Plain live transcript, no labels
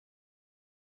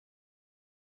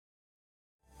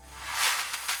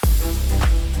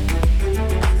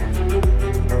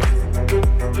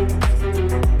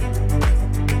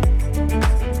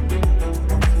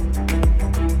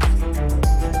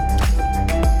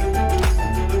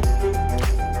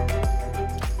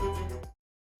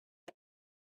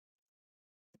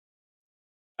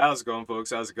How's it going,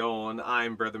 folks? How's it going?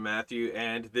 I'm Brother Matthew,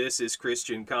 and this is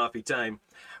Christian Coffee Time,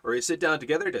 where we sit down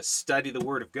together to study the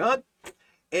Word of God.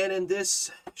 And in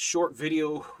this short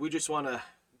video, we just want to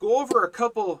go over a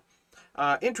couple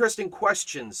interesting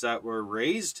questions that were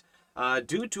raised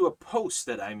due to a post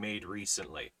that I made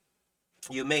recently.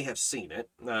 You may have seen it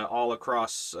all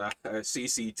across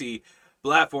CCT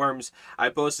platforms. I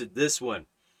posted this one.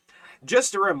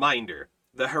 Just a reminder,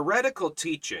 the heretical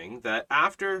teaching that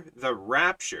after the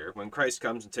rapture, when Christ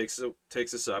comes and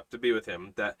takes us up to be with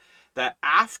him, that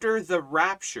after the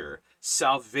rapture,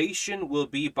 salvation will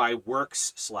be by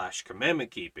works slash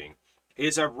commandment keeping,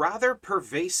 is a rather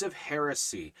pervasive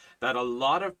heresy that a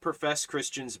lot of professed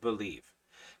Christians believe.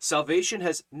 Salvation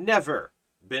has never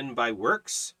been by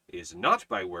works, is not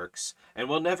by works, and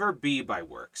will never be by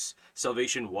works.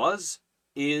 Salvation was,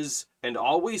 is, and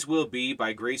always will be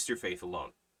by grace through faith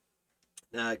alone.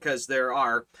 Because there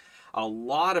are a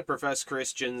lot of professed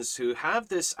Christians who have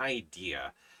this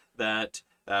idea that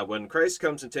when Christ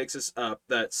comes and takes us up,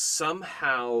 that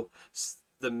somehow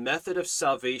the method of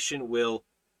salvation will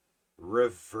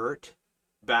revert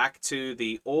back to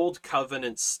the old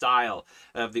covenant style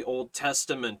of the Old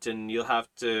Testament, and you'll have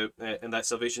to, and that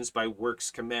salvation's by works,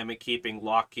 commandment keeping,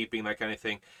 law keeping, that kind of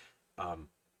thing.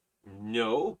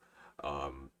 No.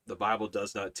 The Bible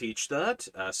does not teach that.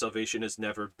 Salvation has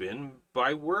never been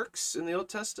by works in the Old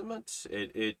Testament.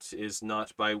 It is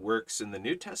not by works in the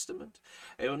New Testament.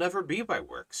 It will never be by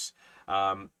works.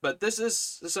 But this is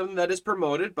something that is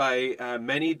promoted by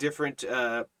many different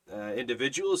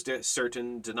individuals,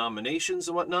 certain denominations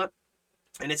and whatnot,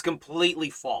 and it's completely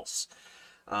false.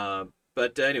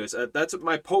 But anyways, that's what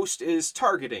my post is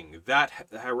targeting, that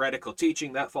heretical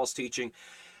teaching, that false teaching.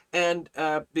 And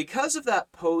because of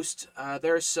that post,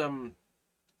 there's some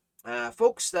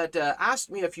folks that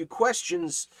asked me a few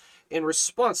questions in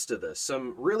response to this.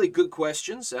 Some really good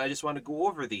questions. I just want to go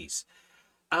over these.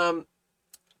 One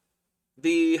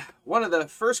of the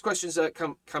first questions that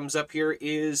comes up here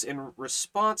is in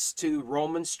response to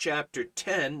Romans chapter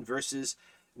 10, verses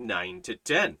 9 to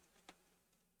 10.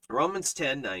 Romans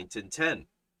 10, 9 to 10.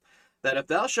 That if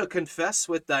thou shalt confess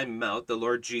with thy mouth the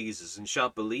Lord Jesus, and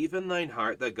shalt believe in thine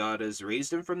heart that God has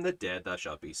raised him from the dead, thou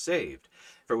shalt be saved.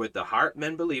 For with the heart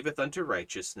man believeth unto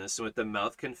righteousness, and with the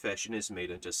mouth confession is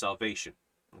made unto salvation.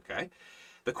 Okay?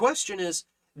 The question is,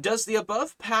 does the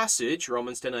above passage,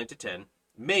 Romans 10, 9 to 10,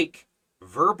 make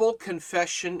verbal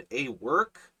confession a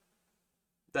work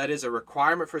that is a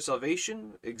requirement for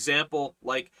salvation? Example,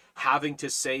 like having to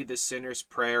say the sinner's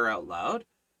prayer out loud?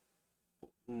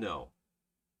 No.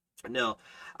 No,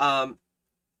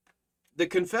 the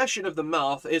confession of the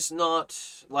mouth is not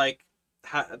like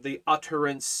the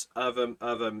utterance of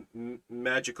a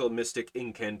magical mystic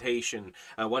incantation.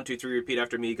 1, 2, 3, repeat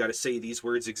after me. You got to say these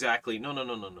words exactly.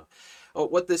 No. Oh,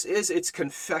 what this is, it's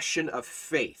confession of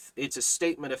faith. It's a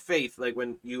statement of faith. Like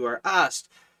when you are asked,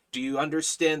 do you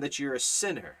understand that you're a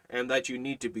sinner and that you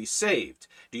need to be saved?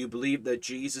 Do you believe that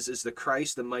Jesus is the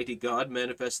Christ, the mighty God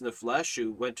manifest in the flesh,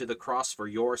 who went to the cross for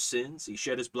your sins? He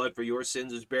shed his blood for your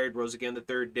sins, was buried, rose again the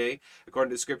third day,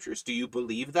 according to the scriptures. Do you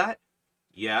believe that?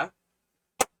 Yeah.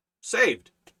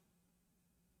 Saved.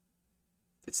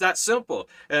 It's that simple.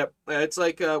 It's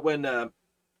like when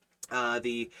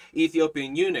the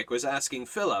Ethiopian eunuch was asking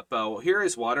Philip, here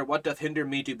is water, what doth hinder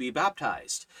me to be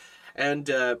baptized? And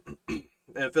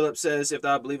Philip says, if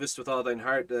thou believest with all thine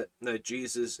heart that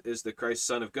Jesus is the Christ,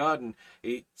 Son of God, and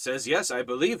he says, yes, I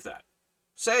believe that.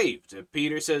 Saved. And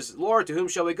Peter says, Lord, to whom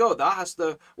shall we go? Thou hast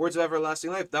the words of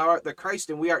everlasting life. Thou art the Christ,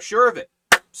 and we are sure of it.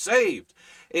 Saved.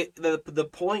 The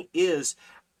point is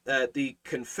the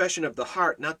confession of the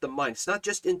heart, not the mind. It's not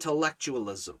just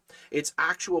intellectualism. It's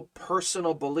actual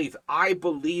personal belief. I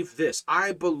believe this.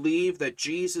 I believe that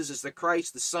Jesus is the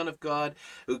Christ, the Son of God,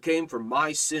 who came for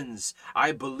my sins.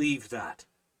 I believe that.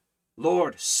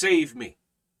 Lord, save me.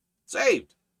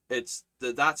 Saved.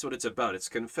 That's what it's about. It's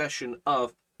confession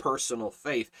of personal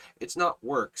faith. It's not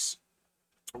works.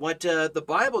 What the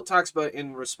Bible talks about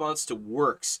in response to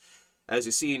works, as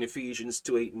you see in Ephesians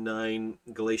 2, 8, and 9,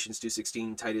 Galatians 2,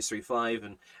 16, Titus 3,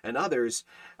 5, and others,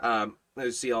 as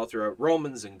you see all throughout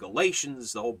Romans and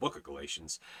Galatians, the whole book of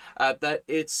Galatians, that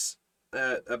it's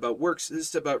about works. This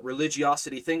is about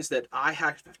religiosity, things that I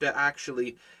have to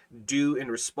actually do in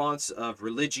response of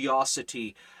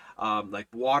religiosity, like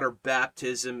water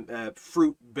baptism,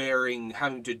 fruit bearing,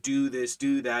 having to do this,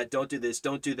 do that, don't do this,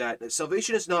 don't do that.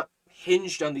 Salvation is not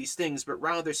hinged on these things, but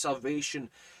rather salvation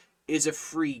is a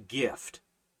free gift.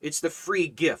 It's the free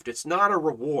gift. It's not a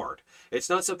reward. It's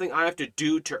not something I have to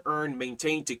do to earn,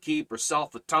 maintain, to keep, or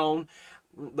self-atone.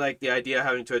 like the idea of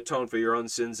having to atone for your own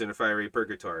sins in a fiery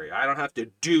purgatory. I don't have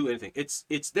to do anything.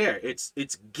 It's there.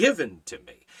 It's given to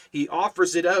me. He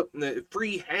offers it out in the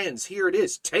free hands. Here it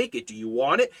is. Take it. Do you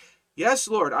want it? Yes,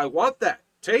 Lord, I want that.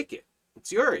 Take it.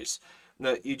 It's yours.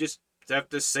 No, you just have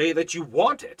to say that you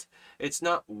want it. It's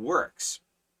not works.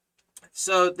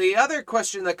 So the other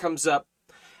question that comes up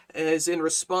is in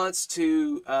response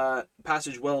to a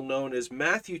passage well known as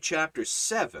Matthew chapter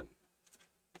 7.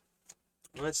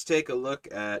 Let's take a look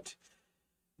at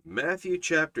Matthew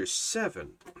chapter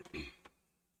 7.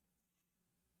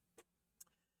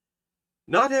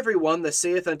 Not every one that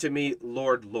saith unto me,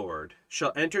 Lord, Lord,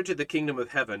 shall enter to the kingdom of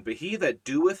heaven, but he that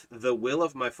doeth the will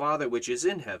of my Father which is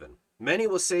in heaven. Many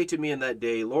will say to me in that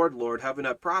day, Lord, Lord, have we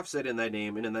not prophesied in thy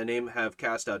name, and in thy name have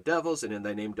cast out devils, and in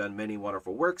thy name done many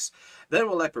wonderful works? Then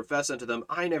will I profess unto them,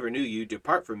 I never knew you.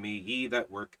 Depart from me, ye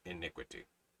that work iniquity.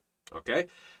 Okay?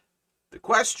 The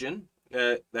question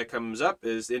that comes up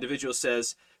is the individual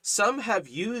says, some have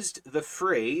used the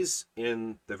phrase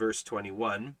in the verse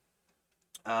 21,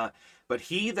 but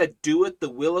he that doeth the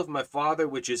will of my Father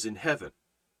which is in heaven,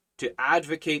 to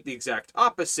advocate the exact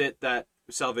opposite, that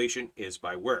salvation is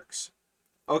by works.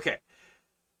 Okay.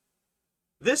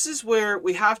 This is where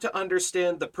we have to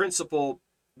understand the principle,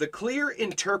 the clear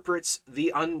interprets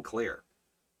the unclear.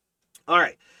 All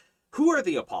right. Who are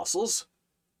the apostles?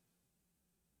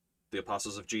 The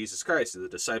apostles of Jesus Christ, the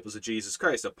disciples of Jesus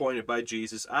Christ, appointed by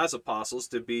Jesus as apostles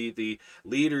to be the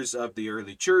leaders of the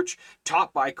early church,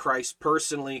 taught by Christ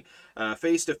personally,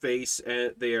 face to face.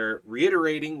 They are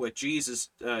reiterating what Jesus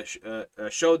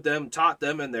showed them, taught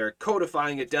them, and they're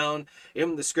codifying it down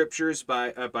in the scriptures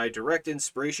by direct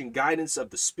inspiration, guidance of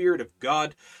the Spirit of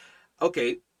God.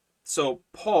 Okay, so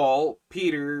Paul,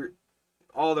 Peter,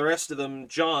 all the rest of them,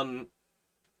 John,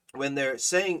 when they're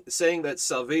saying that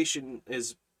salvation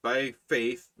is by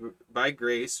faith, by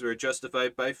grace, we're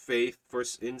justified by faith for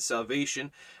in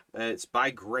salvation. It's by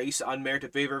grace,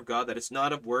 unmerited favor of God, that it's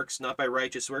not of works, not by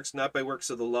righteous works, not by works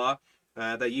of the law,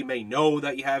 that you may know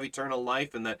that you have eternal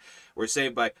life, and that we're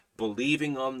saved by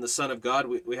believing on the Son of God.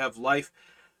 We have life,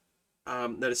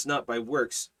 that it's not by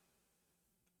works.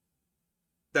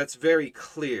 That's very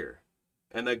clear.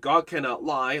 And that God cannot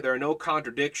lie. There are no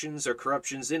contradictions or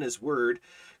corruptions in his word.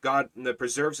 God that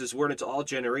preserves his word into all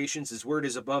generations. His word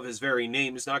is above his very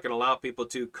name. He's not going to allow people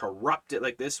to corrupt it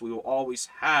like this. We will always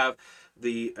have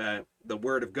the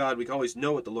word of God. We can always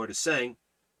know what the Lord is saying.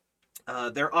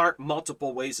 There aren't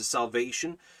multiple ways of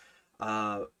salvation.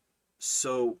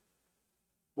 So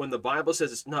when the Bible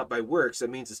says it's not by works, that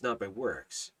means it's not by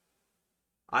works.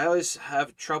 I always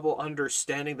have trouble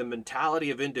understanding the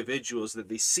mentality of individuals that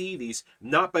they see these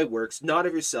not by works, not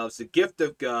of yourselves, the gift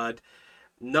of God,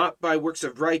 not by works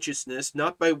of righteousness,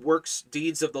 not by works,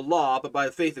 deeds of the law, but by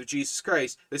the faith of Jesus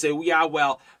Christ. They say, well, yeah,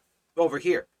 well, over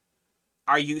here.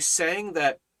 Are you saying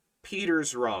that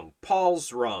Peter's wrong,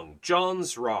 Paul's wrong,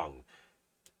 John's wrong?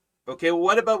 Okay, well,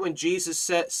 what about when Jesus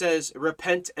says,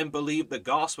 repent and believe the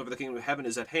gospel of the kingdom of heaven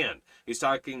is at hand? He's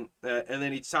talking, and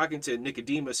then he's talking to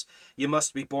Nicodemus, you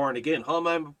must be born again. How am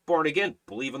I born again?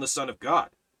 Believe in the Son of God.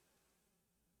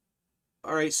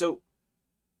 All right, so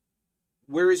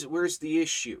where's the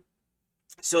issue?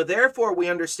 So therefore, we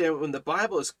understand when the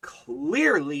Bible is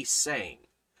clearly saying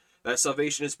that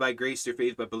salvation is by grace through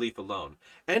faith, by belief alone.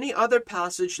 Any other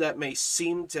passage that may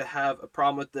seem to have a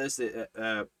problem with this,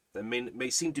 that may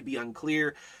seem to be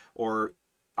unclear, or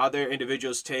other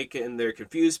individuals take it and they're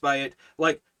confused by it,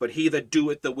 like, but he that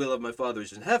doeth the will of my Father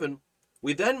is in heaven,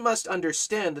 we then must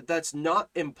understand that that's not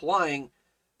implying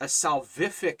a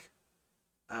salvific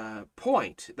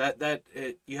point, that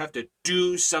you have to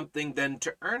do something then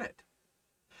to earn it.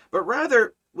 But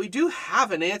rather, we do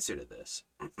have an answer to this.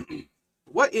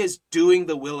 What is doing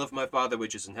the will of my Father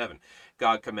which is in heaven?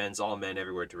 God commands all men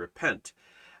everywhere to repent.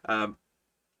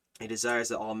 He desires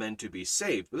that all men to be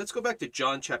saved. But let's go back to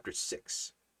John chapter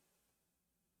 6.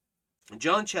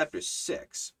 John chapter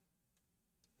 6,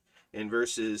 in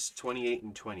verses 28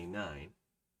 and 29.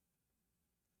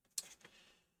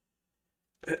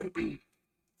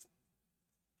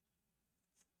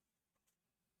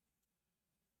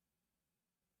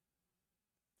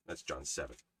 That's John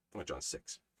 7. Or John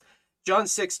 6. John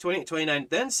 6, 28, 29.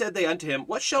 Then said they unto him,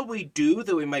 what shall we do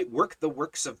that we might work the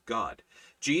works of God?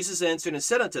 Jesus answered and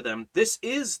said unto them, this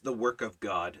is the work of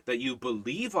God, that you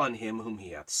believe on him whom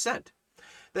he hath sent.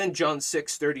 Then John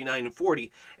 6, 39 and 40.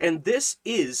 And this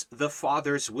is the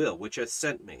Father's will, which hath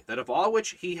sent me, that of all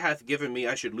which he hath given me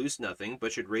I should lose nothing,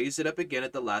 but should raise it up again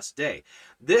at the last day.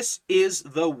 This is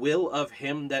the will of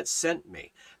him that sent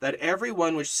me, that every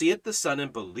one which seeth the Son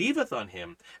and believeth on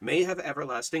him may have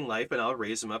everlasting life, and I'll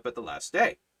raise him up at the last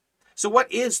day. So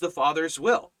what is the Father's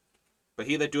will? But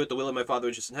he that doeth the will of my Father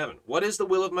which is in heaven. What is the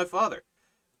will of my Father?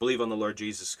 Believe on the Lord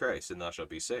Jesus Christ, and thou shalt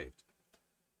be saved.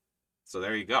 So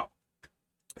there you go.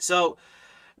 So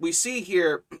we see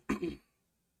here,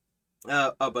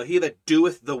 but he that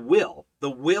doeth the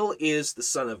will is the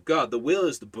Son of God. The will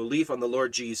is the belief on the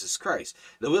Lord Jesus Christ.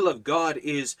 The will of God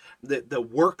is the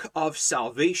work of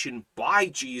salvation by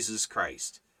Jesus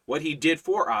Christ. What he did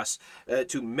for us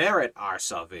to merit our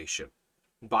salvation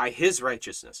by his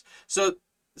righteousness. So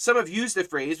some have used the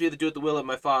phrase, we have to do it the will of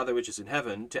my Father which is in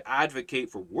heaven, to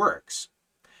advocate for works.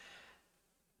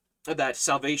 That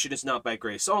salvation is not by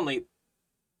grace only,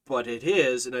 but it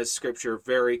is, and as Scripture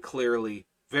very clearly,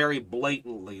 very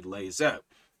blatantly lays out.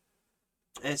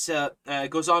 And so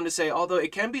it goes on to say, although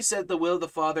it can be said the will of the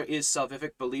Father is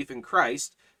salvific belief in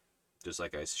Christ, just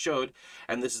like I showed,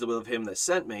 and this is the will of him that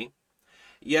sent me,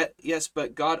 yet, yes,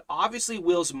 but God obviously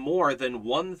wills more than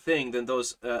one thing than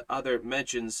those other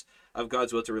mentions of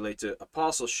God's will to relate to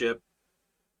apostleship,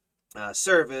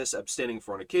 service, abstaining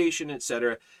from fornication,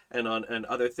 etc., and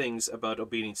other things about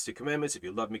obedience to commandments. If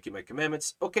you love me, keep my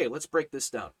commandments. Okay, let's break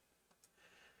this down.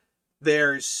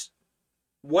 There's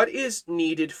what is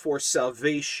needed for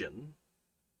salvation,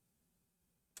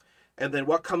 and then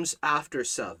what comes after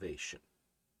salvation.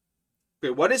 Okay,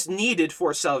 what is needed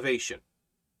for salvation?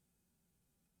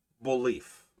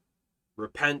 Belief.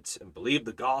 Repent and believe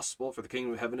the gospel, for the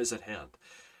kingdom of heaven is at hand.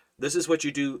 This is what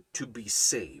you do to be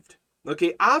saved.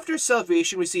 Okay, after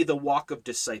salvation, we see the walk of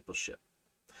discipleship.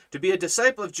 To be a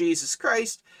disciple of Jesus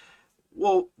Christ,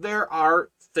 well, there are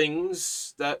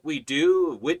things that we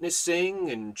do,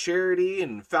 witnessing and charity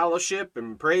and fellowship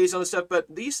and praise and all this stuff, but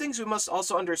these things we must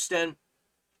also understand,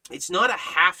 it's not a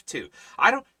have to. I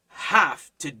don't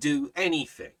have to do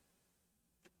anything.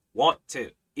 Want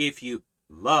to. If you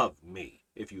love me.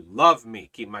 If you love me,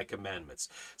 keep my commandments.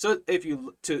 So if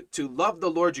you to love the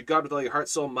Lord your God with all your heart,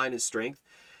 soul, mind, and strength,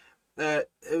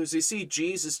 as you see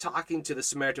Jesus talking to the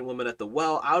Samaritan woman at the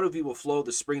well, out of you will flow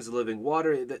the springs of living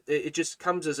water. It just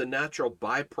comes as a natural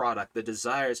byproduct, the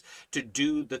desires to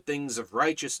do the things of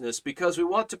righteousness because we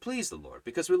want to please the Lord,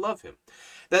 because we love him.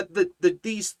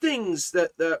 These things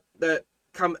that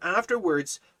come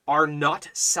afterwards are not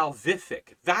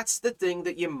salvific. That's the thing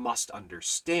that you must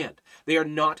understand. They are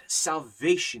not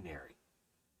salvationary.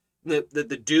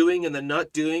 The doing and the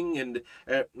not doing and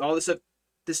all this stuff,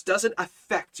 this doesn't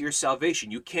affect your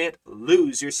salvation. You can't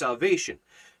lose your salvation.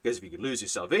 Because if you could lose your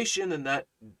salvation, then that,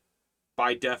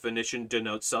 by definition,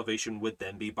 denotes salvation would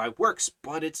then be by works.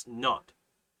 But it's not.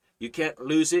 You can't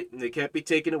lose it, and it can't be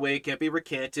taken away, it can't be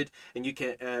recanted, and you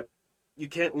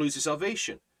can't lose your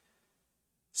salvation.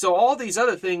 So all these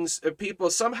other things, people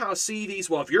somehow see these,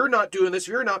 well, if you're not doing this, if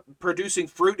you're not producing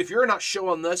fruit, if you're not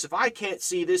showing this, if I can't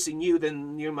see this in you,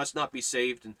 then you must not be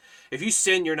saved. And if you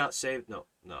sin, you're not saved. No.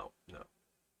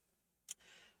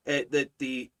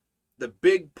 The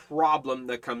big problem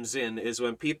that comes in is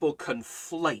when people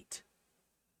conflate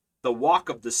the walk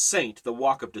of the saint, the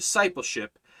walk of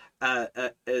discipleship,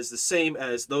 as the same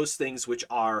as those things which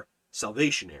are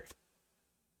salvationary.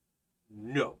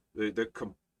 No, they're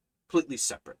completely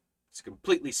separate. It's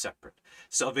completely separate.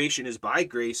 Salvation is by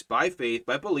grace, by faith,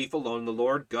 by belief alone in the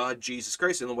Lord God Jesus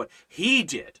Christ and in what he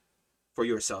did for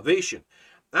your salvation.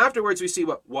 Afterwards, we see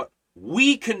what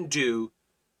we can do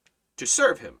to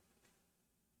serve him.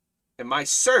 And my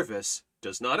service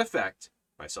does not affect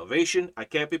my salvation. I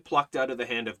can't be plucked out of the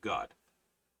hand of God.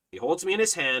 He holds me in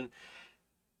his hand,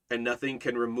 and nothing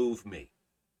can remove me.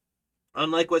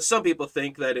 Unlike what some people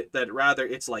think, that rather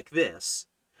it's like this,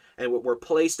 and we're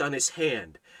placed on his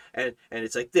hand, and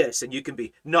it's like this, and you can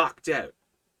be knocked out.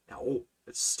 No,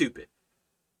 that's stupid.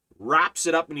 Wraps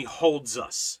it up and he holds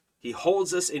us. He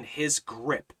holds us in his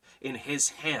grip, in his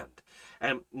hand.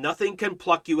 And nothing can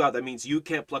pluck you out. That means you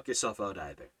can't pluck yourself out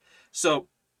either. So,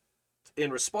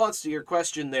 in response to your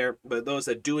question there, but those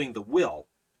that doing the will,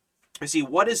 you see,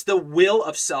 what is the will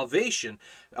of salvation,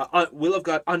 will of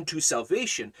God unto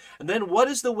salvation? And then what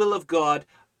is the will of God,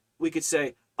 we could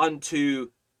say,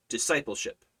 unto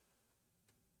discipleship?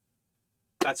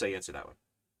 That's how you answer that one.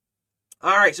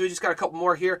 All right, so we just got a couple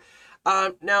more here.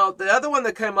 Now, the other one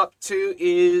that came up too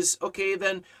is, okay,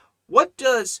 then, what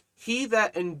does he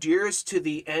that endures to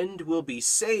the end will be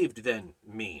saved then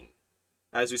mean?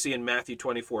 As we see in Matthew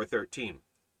 24:13.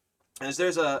 As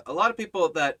there's a lot of people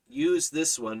that use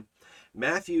this one,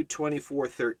 Matthew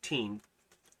 24:13.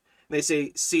 They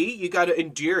say, see, you got to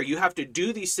endure. You have to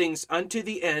do these things unto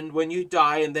the end when you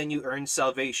die, and then you earn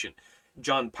salvation.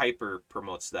 John Piper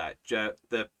promotes that.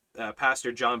 The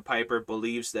Pastor John Piper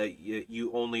believes that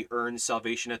you only earn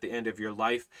salvation at the end of your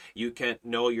life. You can't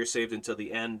know you're saved until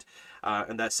the end,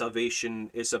 and that salvation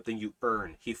is something you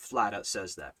earn. He flat out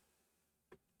says that.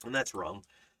 And that's wrong.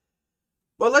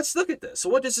 Well, let's look at this. So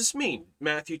what does this mean?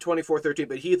 Matthew 24:13,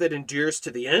 but he that endures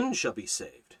to the end shall be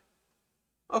saved.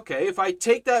 Okay, if I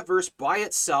take that verse by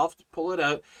itself, pull it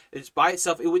out, it's by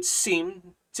itself, it would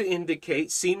seem to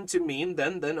indicate, seem to mean,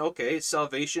 then okay,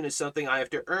 salvation is something I have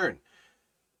to earn.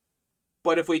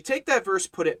 But if we take that verse,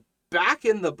 put it back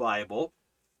in the Bible,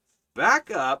 back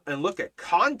up and look at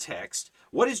context,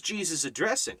 what is Jesus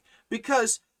addressing?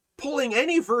 Because pulling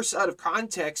any verse out of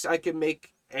context, I can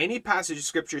make any passage of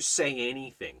scripture say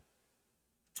anything.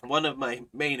 One of my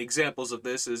main examples of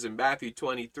this is in Matthew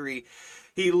 23.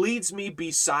 He leads me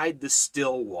beside the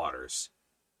still waters.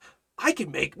 I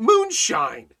can make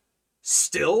moonshine.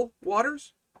 Still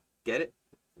waters? Get it?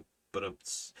 But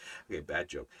okay, bad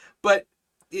joke. But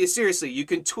seriously, you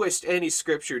can twist any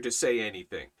scripture to say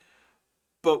anything.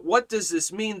 But what does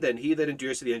this mean then? He that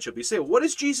endures to the end shall be saved. What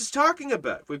is Jesus talking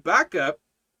about? If we back up,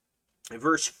 in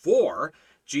verse 4,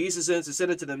 Jesus answered and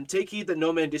said unto them, take heed that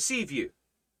no man deceive you.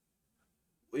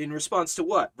 In response to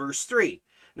what? Verse 3.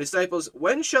 The disciples,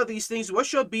 when shall these things, what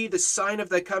shall be the sign of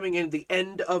thy coming and the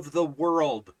end of the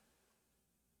world?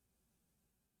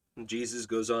 And Jesus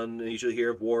goes on, and you shall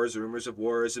hear of wars, rumors of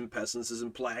wars, and pestilences,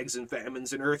 and plagues, and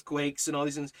famines, and earthquakes, and all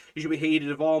these things. You shall be hated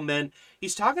of all men.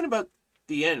 He's talking about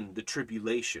the end, the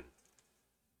tribulation.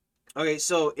 Okay,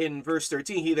 so in verse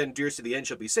 13, he that endures to the end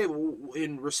shall be saved.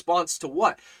 In response to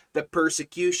what? The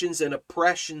persecutions and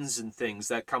oppressions and things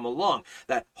that come along,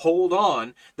 that hold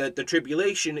on, that the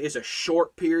tribulation is a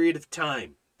short period of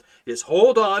time. Just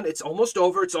hold on, it's almost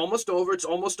over, it's almost over, it's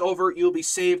almost over, you'll be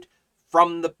saved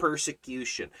from the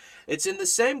persecution. It's in the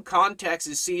same context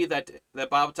as see that the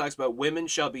Bible talks about women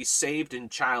shall be saved in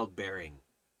childbearing.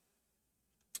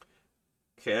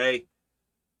 Okay.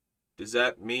 Does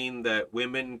that mean that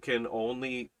women can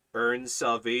only earn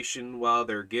salvation while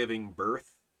they're giving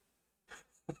birth?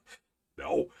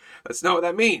 No, that's not what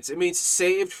that means. It means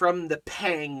saved from the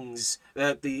pangs,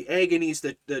 the agonies,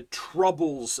 the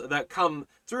troubles that come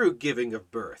through giving of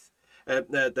birth.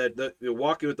 That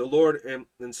walking with the Lord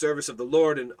in service of the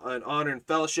Lord and honor and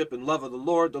fellowship and love of the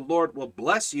Lord will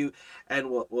bless you and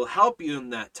will help you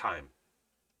in that time.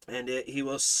 And he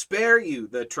will spare you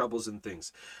the troubles and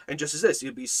things. And just as this,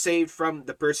 you'll be saved from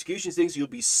the persecutions, things. You'll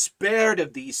be spared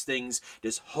of these things.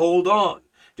 Just hold on.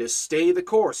 Just stay the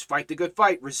course. Fight the good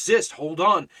fight. Resist. Hold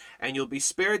on. And you'll be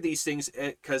spared these things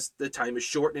because the time is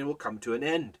short and it will come to an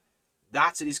end.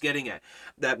 That's what he's getting at.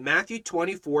 That Matthew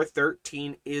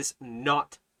 24:13 is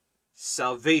not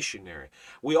salvationary.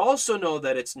 We also know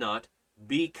that it's not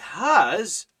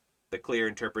because the clear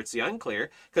interprets the unclear,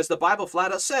 because the Bible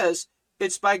flat out says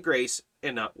it's by grace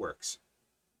and not works.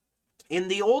 In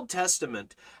the Old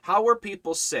Testament, how were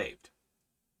people saved?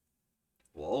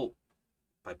 Well,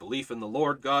 by belief in the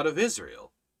Lord God of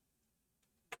Israel.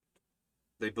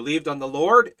 They believed on the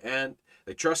Lord and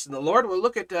they trusted in the Lord. Well,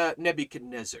 look at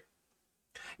Nebuchadnezzar.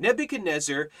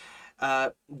 Nebuchadnezzar,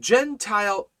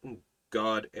 Gentile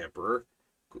God emperor,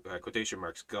 quotation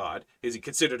marks God, because he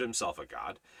considered himself a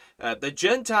god, the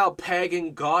Gentile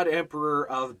pagan God emperor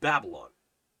of Babylon,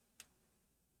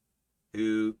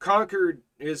 who conquered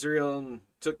Israel and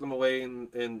took them away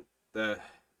in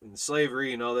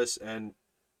slavery and all this. And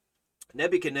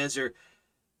Nebuchadnezzar,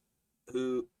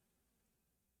 who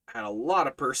had a lot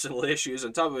of personal issues,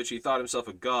 on top of which he thought himself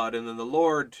a god, and then the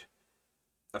Lord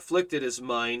afflicted his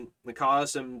mind and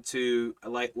caused him to,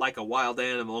 like a wild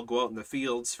animal, go out in the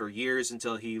fields for years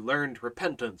until he learned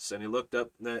repentance, and he looked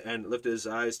up and lifted his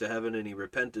eyes to heaven and he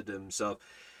repented himself.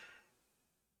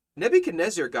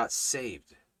 Nebuchadnezzar got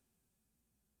saved.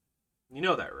 You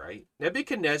know that, right?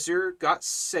 Nebuchadnezzar got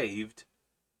saved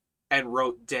and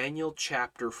wrote Daniel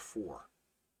chapter 4.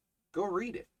 Go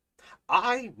read it.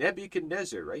 I,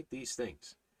 Nebuchadnezzar, write these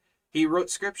things. He wrote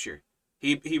scripture.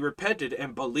 He repented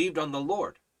and believed on the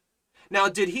Lord. Now,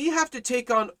 did he have to take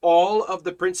on all of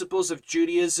the principles of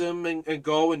Judaism and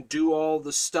go and do all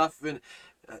the stuff? And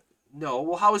no.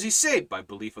 Well, how was he saved? By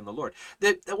belief on the Lord.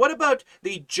 What about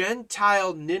the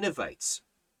Gentile Ninevites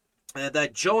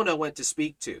that Jonah went to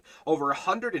speak to? Over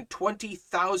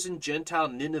 120,000 Gentile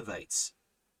Ninevites.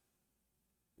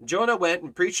 Jonah went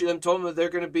and preached to them, told them that they're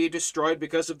going to be destroyed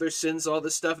because of their sins, all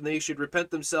this stuff, and they should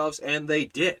repent themselves, and they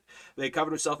did. They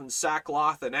covered themselves in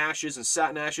sackcloth and ashes and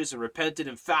satin ashes and repented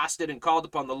and fasted and called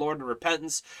upon the Lord in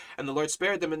repentance, and the Lord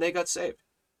spared them, and they got saved.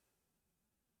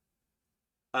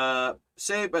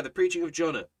 Saved by the preaching of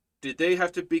Jonah. Did they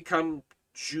have to become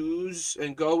Jews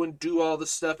and go and do all this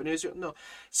stuff in Israel? No.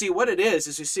 See, what it is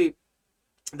you see,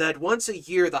 that once a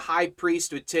year the high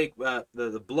priest would take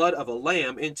the blood of a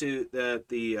lamb into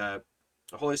the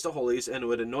holiest of holies and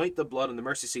would anoint the blood on the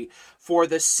mercy seat for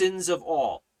the sins of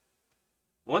all.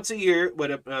 Once a year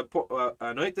would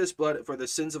anoint this blood for the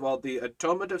sins of all, the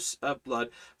atonement of blood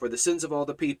for the sins of all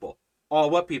the people. All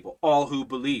what people? All who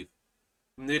believe.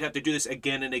 And they'd have to do this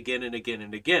again and again and again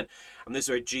and again. And this is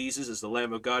where Jesus, as the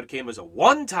Lamb of God, came as a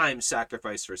one-time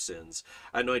sacrifice for sins,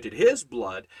 anointed his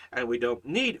blood, and we don't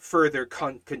need further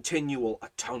continual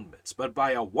atonements, but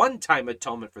by a one-time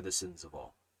atonement for the sins of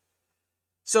all.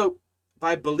 So,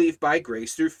 by belief, by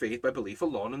grace, through faith, by belief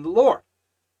alone in the Lord.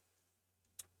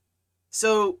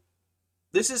 So,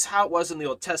 this is how it was in the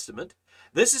Old Testament.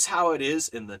 This is how it is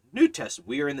in the New Testament.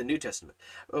 We are in the New Testament.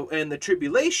 And the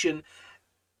tribulation,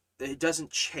 it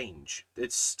doesn't change.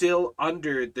 It's still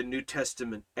under the New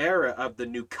Testament era of the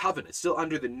New Covenant. Still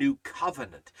under the New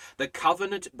Covenant. The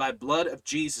covenant by blood of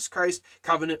Jesus Christ.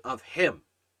 Covenant of Him.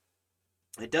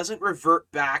 It doesn't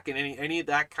revert back in any of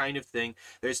that kind of thing.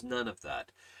 There's none of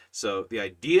that. So the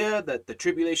idea that the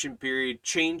tribulation period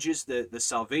changes the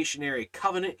salvationary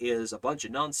covenant is a bunch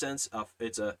of nonsense.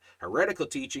 It's a heretical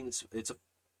teaching. It's a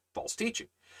false teaching.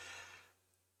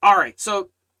 All right, so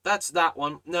that's that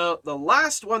one. Now, the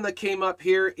last one that came up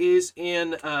here is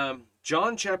in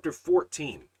John chapter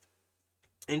 14.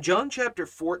 In John chapter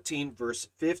 14, verse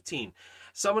 15,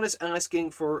 someone is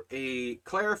asking for a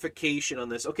clarification on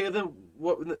this. Okay,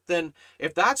 then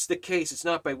if that's the case, it's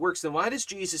not by works, then why does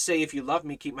Jesus say, if you love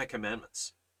me, keep my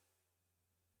commandments?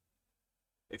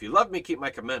 If you love me, keep my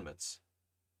commandments.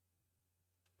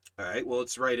 All right, well,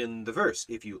 it's right in the verse.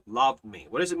 If you love me.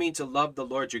 What does it mean to love the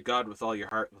Lord your God with all your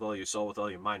heart, with all your soul, with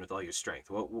all your mind, with all your strength?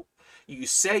 Well, you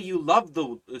say you love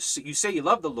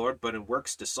the Lord, but in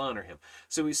works dishonor him.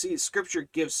 So we see Scripture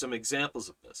gives some examples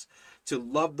of this. To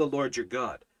love the Lord your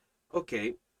God.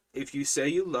 Okay, if you say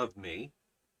you love me,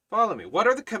 follow me. What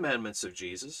are the commandments of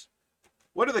Jesus?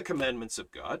 What are the commandments of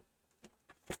God?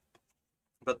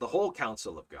 But the whole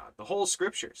counsel of God, the whole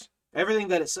Scriptures, everything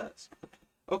that it says.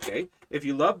 Okay, if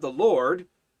you love the Lord,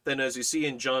 then as you see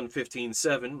in John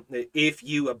 15:7, if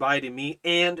you abide in me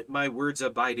and my words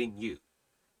abide in you,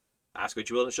 ask what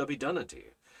you will and it shall be done unto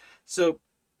you. So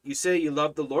you say you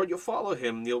love the Lord, you'll follow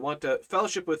him, you'll want to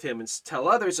fellowship with him and tell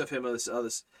others of him.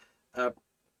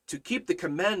 To keep the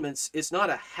commandments is not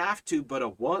a have to, but a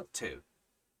want to.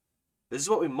 This is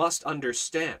what we must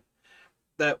understand,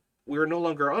 that we're no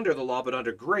longer under the law, but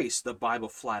under grace, the Bible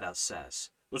flat out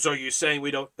says. So you're saying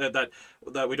we don't that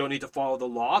we don't need to follow the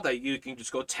law, that you can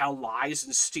just go tell lies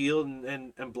and steal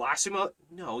and blaspheme?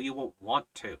 No, you won't want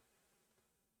to.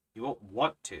 You won't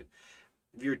want to.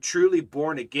 If you're truly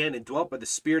born again and dwelt by the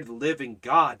Spirit of the living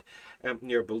God, and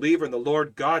you're a believer in the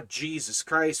Lord God Jesus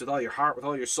Christ with all your heart, with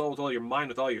all your soul, with all your mind,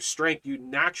 with all your strength, you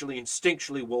naturally,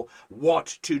 instinctually will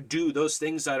want to do those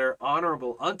things that are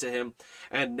honorable unto him,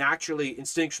 and naturally,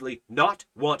 instinctually not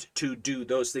want to do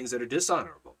those things that are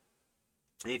dishonorable.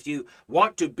 If you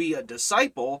want to be a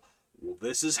disciple, well,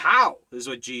 this is how. This is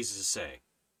what Jesus is saying.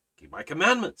 Keep my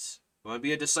commandments. You want to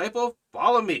be a disciple?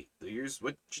 Follow me. Here's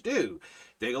what you do.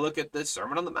 Take a look at the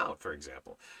Sermon on the Mount, for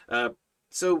example.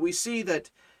 So we see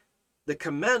that the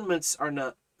commandments are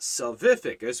not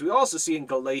salvific, as we also see in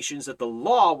Galatians that the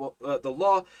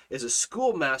law is a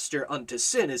schoolmaster unto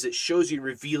sin, as it shows you and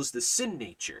reveals the sin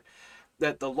nature.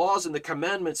 That the laws and the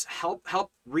commandments help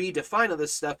redefine all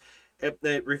this stuff.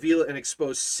 That reveal and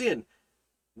expose sin.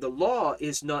 The law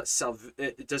is not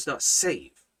it does not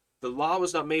save. The law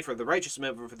was not made for the righteous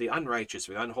man, but for the unrighteous,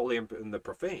 for the unholy and the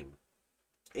profane.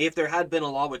 If there had been a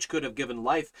law which could have given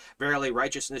life, verily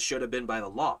righteousness should have been by the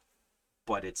law.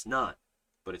 But it's not.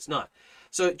 But it's not.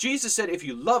 So Jesus said, if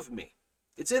you love me,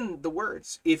 it's in the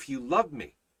words, if you love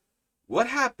me. What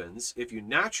happens if you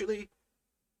naturally,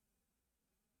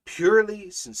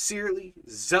 purely, sincerely,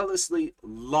 zealously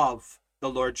love the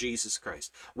Lord Jesus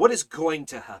Christ? What is going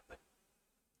to happen?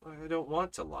 I don't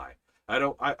want to lie.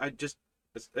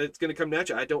 It's going to come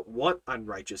naturally. I don't want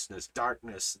unrighteousness,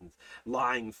 darkness, and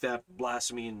lying, theft,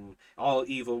 blasphemy, and all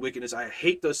evil and wickedness. I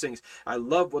hate those things. I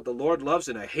love what the Lord loves,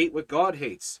 and I hate what God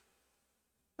hates.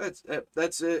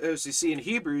 That's as you see in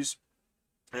Hebrews,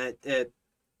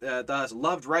 thou hast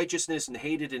loved righteousness and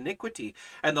hated iniquity,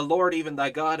 and the Lord, even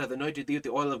thy God, hath anointed thee with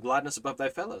the oil of gladness above thy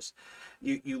fellows.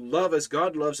 You love as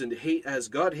God loves and hate as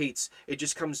God hates. It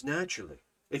just comes naturally.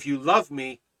 If you love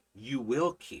me, you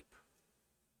will keep.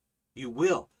 You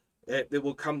will. It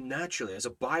will come naturally as a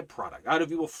byproduct. Out of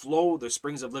you will flow the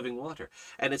springs of living water.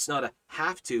 And it's not a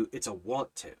have to, it's a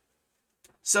want to.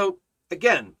 So,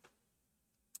 again,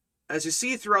 as you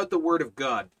see throughout the Word of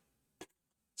God,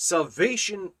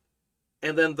 salvation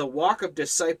and then the walk of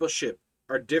discipleship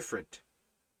are different.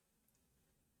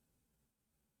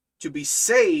 to be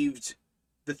saved,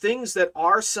 the things that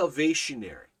are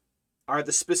salvationary are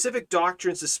the specific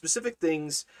doctrines, the specific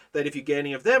things that if you get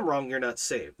any of them wrong, you're not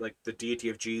saved. Like the deity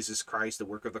of Jesus Christ, the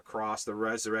work of the cross, the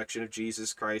resurrection of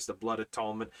Jesus Christ, the blood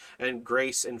atonement, and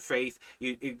grace and faith.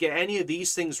 You get any of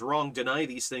these things wrong, deny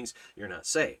these things, you're not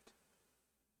saved.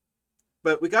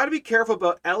 But we got to be careful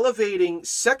about elevating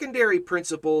secondary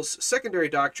principles, secondary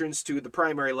doctrines to the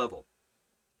primary level.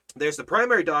 There's the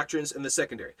primary doctrines and the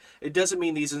secondary. It doesn't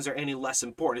mean these ones are any less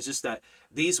important. It's just that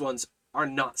these ones are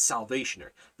not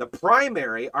salvationary. The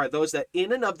primary are those that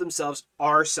in and of themselves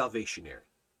are salvationary.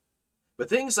 But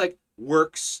things like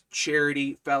works,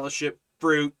 charity, fellowship,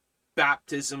 fruit,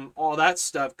 baptism, all that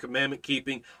stuff, commandment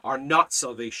keeping, are not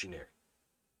salvationary.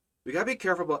 We got to be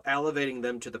careful about elevating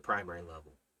them to the primary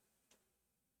level.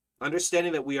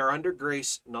 Understanding that we are under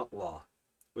grace, not law.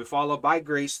 We follow by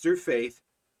grace through faith,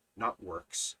 not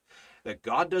works. That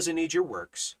God doesn't need your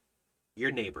works,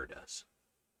 your neighbor does.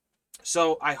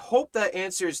 So I hope that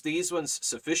answers these ones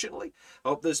sufficiently. I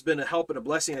hope this has been a help and a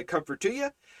blessing and a comfort to you.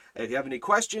 If you have any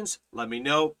questions, let me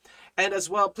know. And as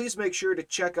well, please make sure to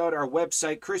check out our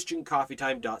website,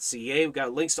 christiancoffeetime.ca. We've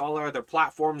got links to all our other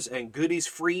platforms and goodies,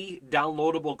 free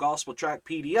downloadable gospel track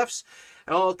PDFs,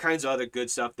 and all kinds of other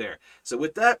good stuff there. So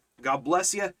with that, God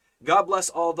bless you. God bless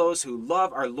all those who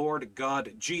love our Lord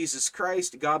God Jesus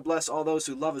Christ. God bless all those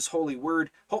who love his holy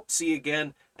word. Hope to see you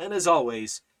again. And as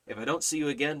always, if I don't see you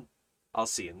again, I'll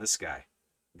see you in the sky.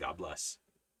 God bless.